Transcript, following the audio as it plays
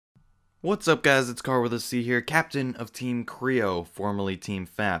What's up guys, it's Karl with a C here, captain of Team Creo, formerly Team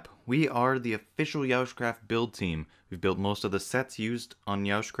FAP. We are the official YeouschCraft build team. We've built most of the sets used on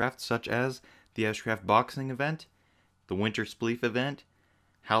YeouschCraft, such as the YeouschCraft boxing event, the Winter Spleef event,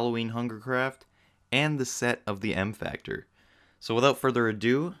 Halloween Hungercraft, and the set of the M Factor. So without further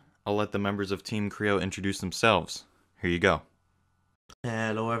ado, I'll let the members of Team Creo introduce themselves. Here you go.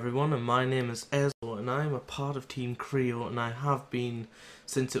 Hello everyone, and my name is Airzoh, and I am a part of Team Creo, and I have been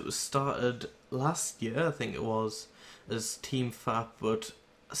since it was started last year, I think it was, as Team FAP, but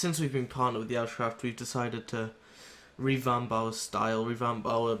since we've been partnered with YeouschCraft, we've decided to revamp our style, revamp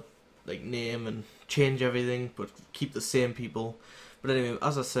our name, and change everything, but keep the same people. But anyway,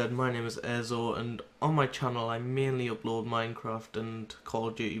 as I said, my name is Airzoh, and on my channel I mainly upload Minecraft and Call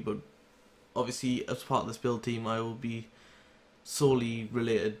of Duty, but obviously as part of this build team I will be solely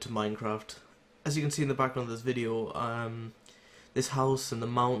related to Minecraft. As you can see in the background of this video, this house and the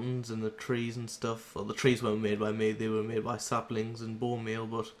mountains and the trees and stuff, well, the trees weren't made by me, they were made by saplings and bone meal,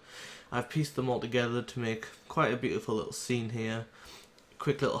 but I've pieced them all together to make quite a beautiful little scene here.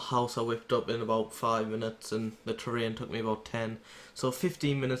 Quick little house I whipped up in about 5 minutes, and the terrain took me about 10, so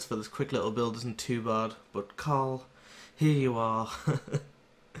 15 minutes for this quick little build isn't too bad. But Karl, here you are.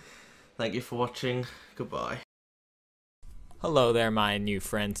 Thank you for watching, goodbye. Hello there, my new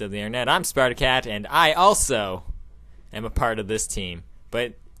friends of the internet. I'm Spartacat, and I also am a part of this team.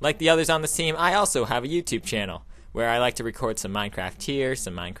 But like the others on this team, I also have a YouTube channel where I like to record some Minecraft here,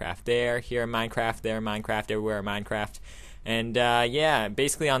 some Minecraft there, here Minecraft, there Minecraft, everywhere Minecraft. And yeah,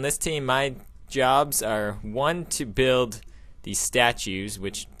 basically on this team, my jobs are, one, to build these statues,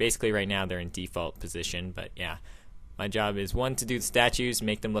 which basically right now they're in default position, but yeah. My job is, one, to do the statues,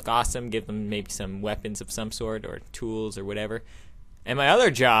 make them look awesome, give them maybe some weapons of some sort or tools or whatever. And my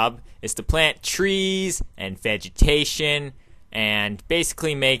other job is to plant trees and vegetation and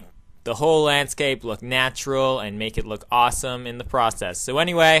basically make the whole landscape look natural and make it look awesome in the process. So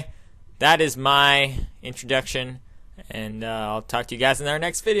anyway, that is my introduction, and I'll talk to you guys in our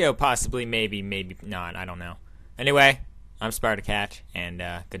next video, possibly, maybe not, I don't know. Anyway, I'm Spartacat, and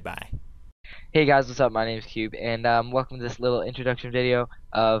goodbye. Hey guys, what's up? My name is Cube, and welcome to this little introduction video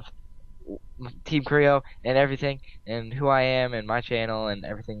of Team Creo and everything, and who I am, and my channel, and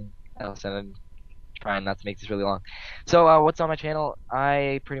everything else, and I'm trying not to make this really long. So, what's on my channel?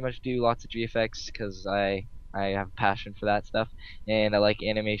 I pretty much do lots of GFX, because I have a passion for that stuff, and I like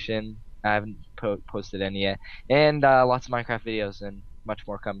animation. I haven't posted any yet, and lots of Minecraft videos, and much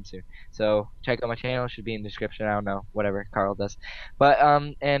more coming soon. So check out my channel, should be in the description. I don't know, whatever Karl does. But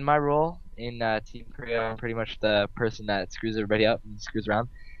and my role in Team Creo, I'm pretty much the person that screws everybody up and screws around,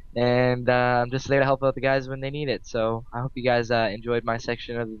 and I'm just there to help out the guys when they need it. So I hope you guys enjoyed my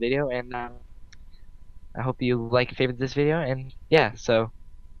section of the video, and I hope you like and favorite this video, and yeah, so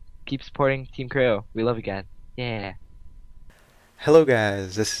keep supporting Team Creo. We love you guys. Yeah. Hello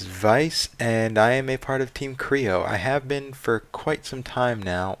guys, this is Vyce, and I am a part of Team Creo. I have been for quite some time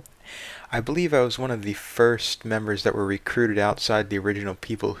now. I believe I was one of the first members that were recruited outside the original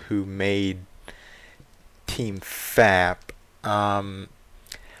people who made Team FAP. I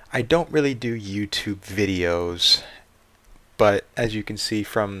don't really do YouTube videos, but as you can see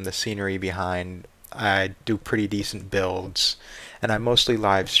from the scenery behind, I do pretty decent builds, and I mostly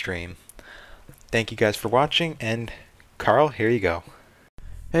live stream. Thank you guys for watching, and Karl, here you go.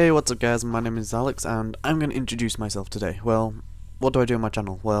 Hey, what's up guys, my name is Alex, and I'm going to introduce myself today. Well, what do I do on my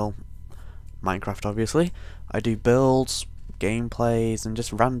channel? Well, Minecraft obviously. I do builds, gameplays, and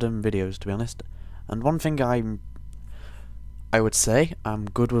just random videos, to be honest. And one thing I would say, I'm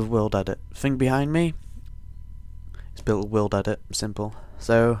good with world edit. Thing behind me is built with world edit, simple.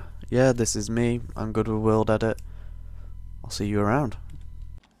 So, yeah, this is me, I'm good with world edit. I'll see you around.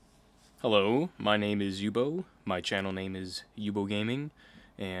 Hello, my name is Eubo, my channel name is Eubo Gaming,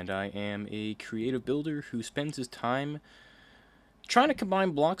 and I am a creative builder who spends his time trying to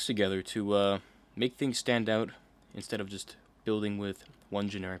combine blocks together to make things stand out instead of just building with one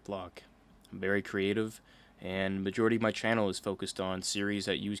generic block. I'm very creative, and the majority of my channel is focused on series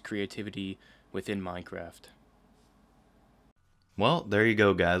that use creativity within Minecraft. Well, there you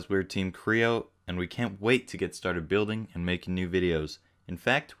go guys, we're Team Creo, and we can't wait to get started building and making new videos. In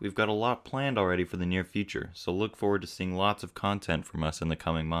fact, we've got a lot planned already for the near future, so look forward to seeing lots of content from us in the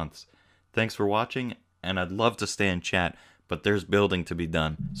coming months. Thanks for watching, and I'd love to stay and chat, but there's building to be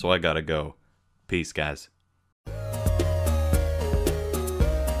done, so I gotta go. Peace, guys.